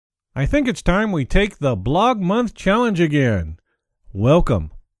I think it's time we take the Blog Month Challenge again.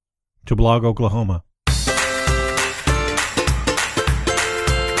 Welcome to Blog Oklahoma.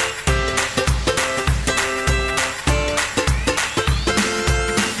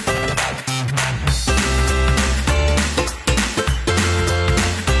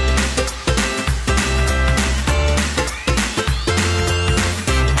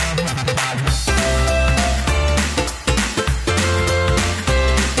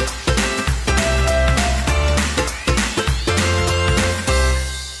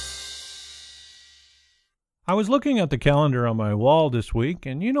 I was looking at the calendar on my wall this week,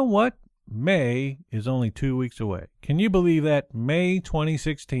 and you know what? May is only 2 weeks away. Can you believe that? May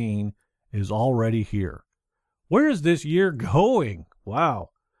 2016 is already here. Where is this year going? Wow.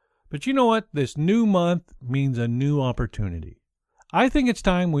 But you know what? This new month means a new opportunity. I think it's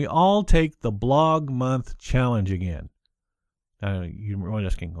time we all take the Blog Month Challenge again. Now, you're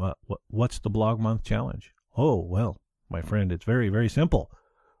asking, what's the Blog Month Challenge? Oh, well, my friend, it's very, very simple.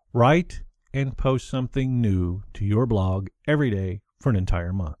 Write and post something new to your blog every day for an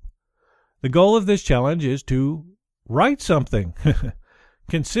entire month. The goal of this challenge is to write something.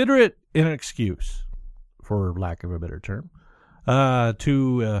 Consider it an excuse, for lack of a better term,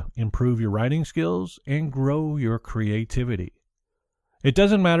 to improve your writing skills and grow your creativity. It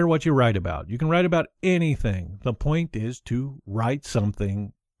doesn't matter what you write about. You can write about anything. The point is to write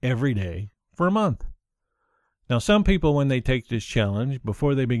something every day for a month. Now, some people, when they take this challenge,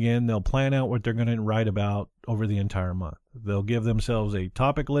 before they begin, they'll plan out what they're going to write about over the entire month. They'll give themselves a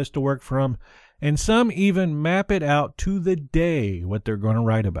topic list to work from, and some even map it out to the day what they're going to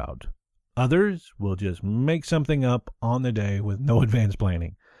write about. Others will just make something up on the day with no advanced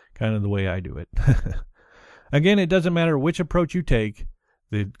planning, kind of the way I do it. Again, it doesn't matter which approach you take.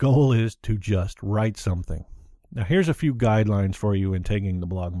 The goal is to just write something. Now, here's a few guidelines for you in taking the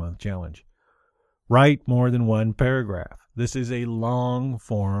Blog Month Challenge. Write more than one paragraph. This is a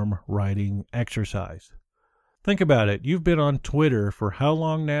long-form writing exercise. Think about it. You've been on Twitter for how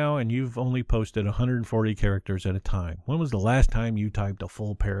long now, and you've only posted 140 characters at a time. When was the last time you typed a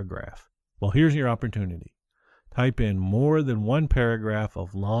full paragraph? Well, here's your opportunity. Type in more than one paragraph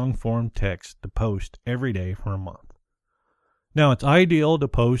of long-form text to post every day for a month. Now, it's ideal to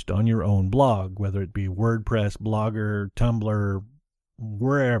post on your own blog, whether it be WordPress, Blogger, Tumblr,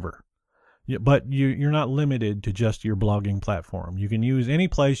 wherever. But you're not limited to just your blogging platform. You can use any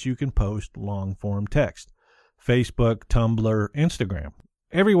place you can post long-form text. Facebook, Tumblr, Instagram.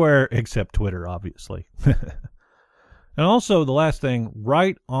 Everywhere except Twitter, obviously. And also, the last thing,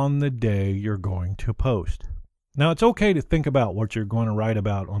 write on the day you're going to post. Now, it's okay to think about what you're going to write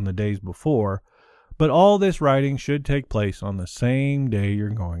about on the days before, but all this writing should take place on the same day you're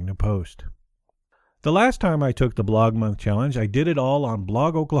going to post. The last time I took the Blog Month Challenge, I did it all on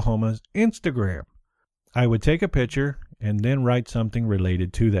Blog Oklahoma's Instagram. I would take a picture and then write something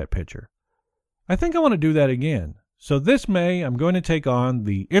related to that picture. I think I want to do that again. So this May, I'm going to take on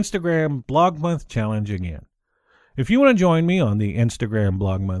the Instagram Blog Month Challenge again. If you want to join me on the Instagram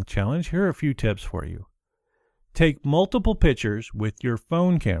Blog Month Challenge, here are a few tips for you. Take multiple pictures with your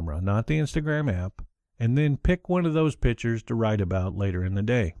phone camera, not the Instagram app, and then pick one of those pictures to write about later in the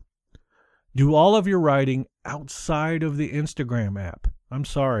day. Do all of your writing outside of the Instagram app. I'm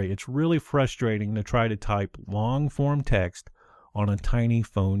sorry, it's really frustrating to try to type long-form text on a tiny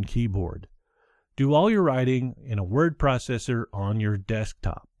phone keyboard. Do all your writing in a word processor on your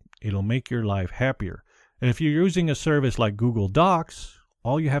desktop. It'll make your life happier. And if you're using a service like Google Docs,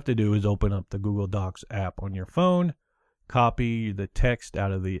 all you have to do is open up the Google Docs app on your phone, copy the text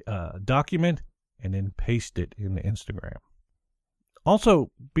out of the document, and then paste it in the Instagram. Also,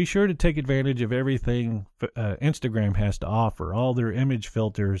 be sure to take advantage of everything Instagram has to offer, all their image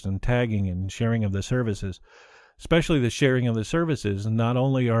filters and tagging and sharing of the services, especially the sharing of the services. Not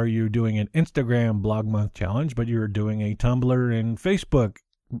only are you doing an Instagram Blog Month Challenge, but you're doing a Tumblr and Facebook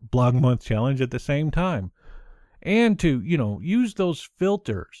Blog Month Challenge at the same time. And to, use those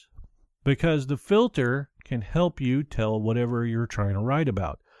filters, because the filter can help you tell whatever you're trying to write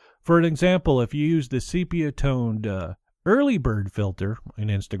about. For an example, if you use the sepia-toned early bird filter in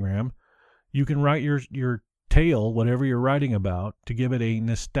Instagram, you can write your tale, whatever you're writing about, to give it a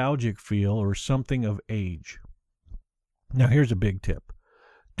nostalgic feel or something of age. Now, here's a big tip.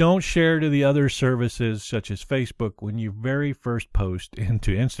 Don't share to the other services such as Facebook when you very first post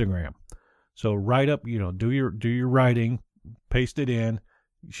into Instagram. So write up, do your writing, paste it in,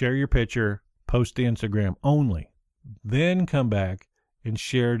 share your picture, post to Instagram only. Then come back and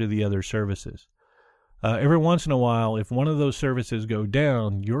share to the other services. Every once in a while, if one of those services go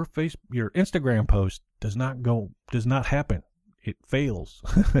down, your Instagram post does not happen. It fails.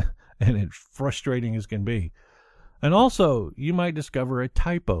 and it's frustrating as can be. And also, you might discover a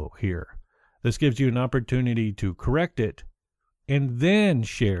typo here. This gives you an opportunity to correct it and then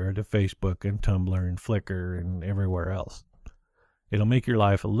share to Facebook and Tumblr and Flickr and everywhere else. It'll make your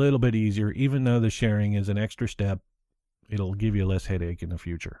life a little bit easier, even though the sharing is an extra step. It'll give you less headache in the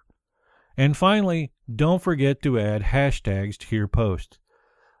future. And finally, don't forget to add hashtags to your posts.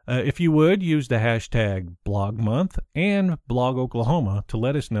 If you would, use the hashtag blogmonth and blogoklahoma to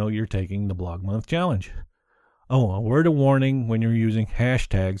let us know you're taking the Blog Month Challenge. Oh, a word of warning when you're using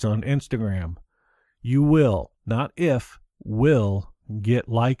hashtags on Instagram. You will, not if, will get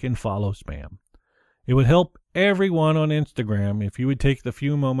like and follow spam. It would help everyone on Instagram if you would take the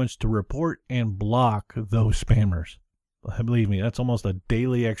few moments to report and block those spammers. Believe me, that's almost a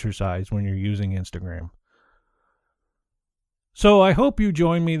daily exercise when you're using Instagram. So I hope you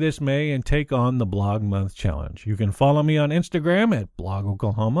join me this May and take on the Blog Month Challenge. You can follow me on Instagram at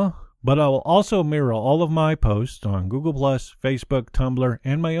blogoklahoma, but I will also mirror all of my posts on Google+, Facebook, Tumblr,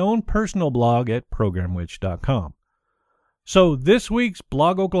 and my own personal blog at programwitch.com. So this week's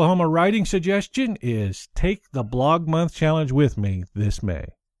Blog Oklahoma writing suggestion is take the Blog Month Challenge with me this May.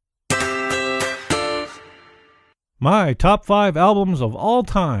 My top 5 albums of all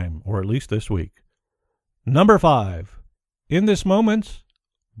time, or at least this week. Number 5, In This Moment,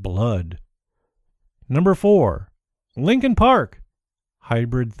 Blood. Number 4, Linkin Park,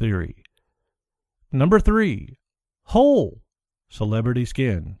 Hybrid Theory. Number 3, Hole, Celebrity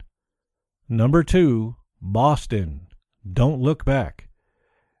Skin. Number 2, Boston, Don't Look Back.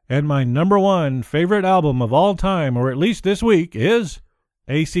 And my number 1 favorite album of all time, or at least this week, is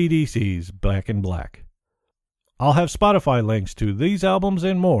AC/DC's Back in Black. I'll have Spotify links to these albums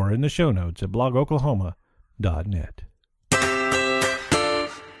and more in the show notes at blogoklahoma.net.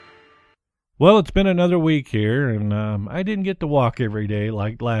 Well, it's been another week here, and I didn't get to walk every day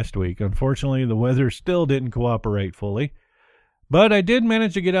like last week. Unfortunately, the weather still didn't cooperate fully. But I did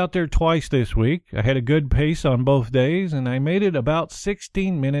manage to get out there twice this week. I had a good pace on both days, and I made it about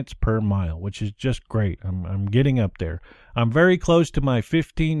 16 minutes per mile, which is just great. I'm getting up there. I'm very close to my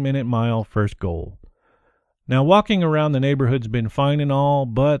 15-minute mile first goal. Now, walking around the neighborhood's been fine and all,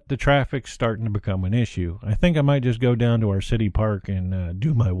 but the traffic's starting to become an issue. I think I might just go down to our city park and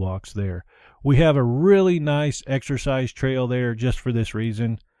do my walks there. We have a really nice exercise trail there just for this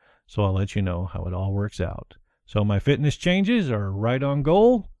reason, so I'll let you know how it all works out. So my fitness changes are right on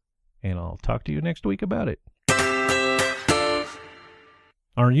goal, and I'll talk to you next week about it.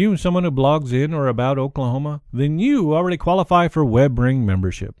 Are you someone who blogs in or about Oklahoma? Then you already qualify for WebRing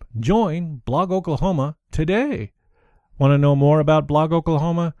membership. Join Blog Oklahoma today. Want to know more about Blog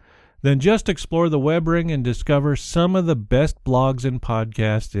Oklahoma? Then just explore the WebRing and discover some of the best blogs and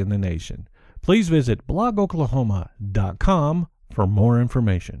podcasts in the nation. Please visit blogoklahoma.com for more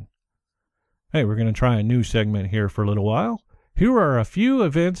information. Hey, we're going to try a new segment here for a little while. Here are a few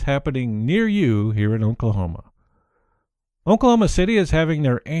events happening near you here in Oklahoma. Oklahoma City is having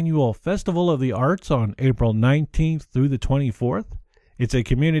their annual Festival of the Arts on April 19th through the 24th. It's a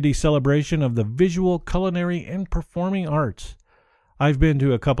community celebration of the visual, culinary, and performing arts. I've been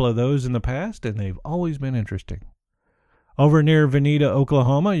to a couple of those in the past, and they've always been interesting. Over near Veneta,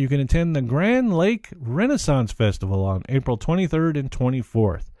 Oklahoma, you can attend the Grand Lake Renaissance Festival on April 23rd and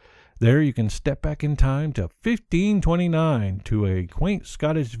 24th. There you can step back in time to 1529 to a quaint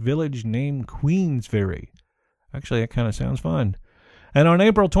Scottish village named Queensferry. Actually, that kind of sounds fun. And on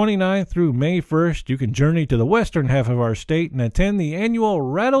April 29th through May 1st, you can journey to the western half of our state and attend the annual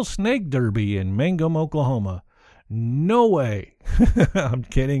Rattlesnake Derby in Mangum, Oklahoma. No way. I'm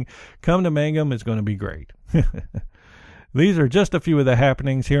kidding. Come to Mangum. It's going to be great. These are just a few of the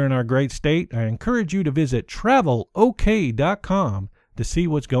happenings here in our great state. I encourage you to visit travelok.com to see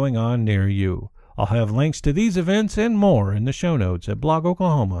what's going on near you. I'll have links to these events and more in the show notes at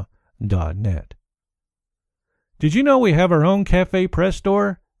blogoklahoma.net. Did you know we have our own CafePress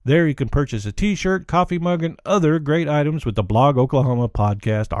Store? There you can purchase a t-shirt, coffee mug, and other great items with the Blog Oklahoma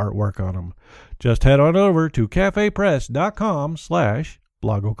podcast artwork on them. Just head on over to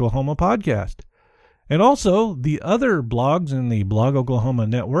cafepress.com/Blog Oklahoma podcast. And also, the other blogs in the Blog Oklahoma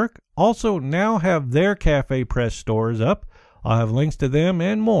network also now have their CafePress stores up. I'll have links to them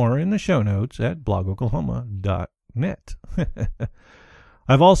and more in the show notes at blogoklahoma.net.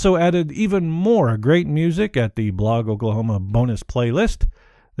 I've also added even more great music at the Blog Oklahoma bonus playlist.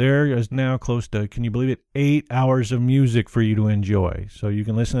 There is now close to, can you believe it, 8 hours of music for you to enjoy. So you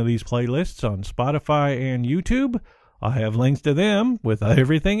can listen to these playlists on Spotify and YouTube. I have links to them with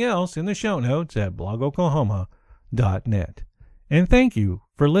everything else in the show notes at blogoklahoma.net. And thank you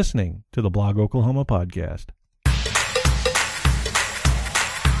for listening to the Blog Oklahoma podcast.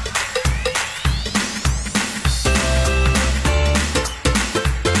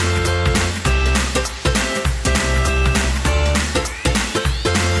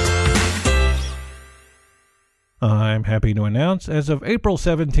 happy to announce, as of April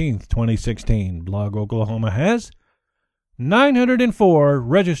 17th, 2016, Blog Oklahoma has 904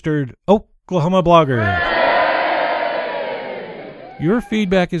 registered Oklahoma bloggers. Your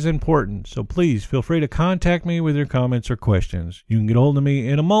feedback is important, so please feel free to contact me with your comments or questions. You can get hold of me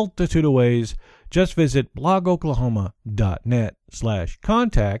in a multitude of ways. Just visit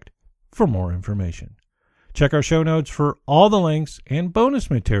blogoklahoma.net/contact for more information. Check our show notes for all the links and bonus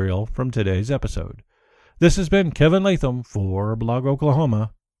material from today's episode. This has been Kevin Latham for Blog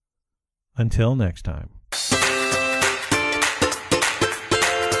Oklahoma. Until next time.